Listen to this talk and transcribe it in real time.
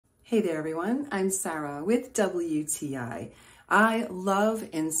Hey there everyone, I'm Sarah with WTI. I love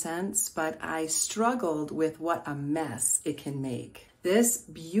incense, but I struggled with what a mess it can make. This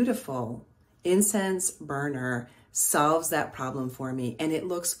beautiful incense burner solves that problem for me, and it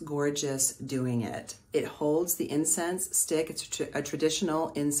looks gorgeous doing it. It holds the incense stick, it's a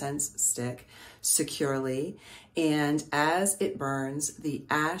traditional incense stick, securely, and as it burns, the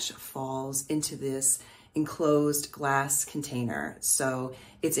ash falls into this enclosed glass container. So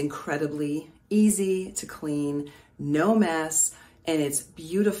it's incredibly easy to clean, no mess, and it's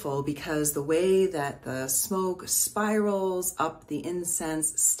beautiful because the way that the smoke spirals up the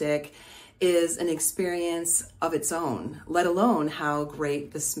incense stick is an experience of its own, let alone how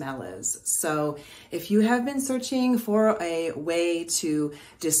great the smell is. So if you have been searching for a way to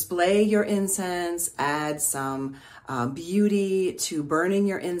display your incense, add some beauty to burning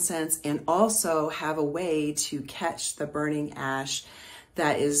your incense, and also have a way to catch the burning ash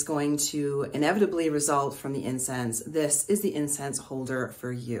that is going to inevitably result from the incense, this is the incense holder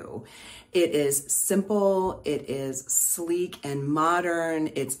for you. It is simple, it is sleek and modern,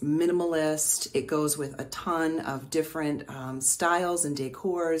 it's minimalist, it goes with a ton of different styles and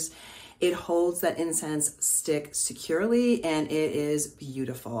decors. It holds that incense stick securely and it is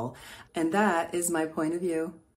beautiful. And that is my point of view.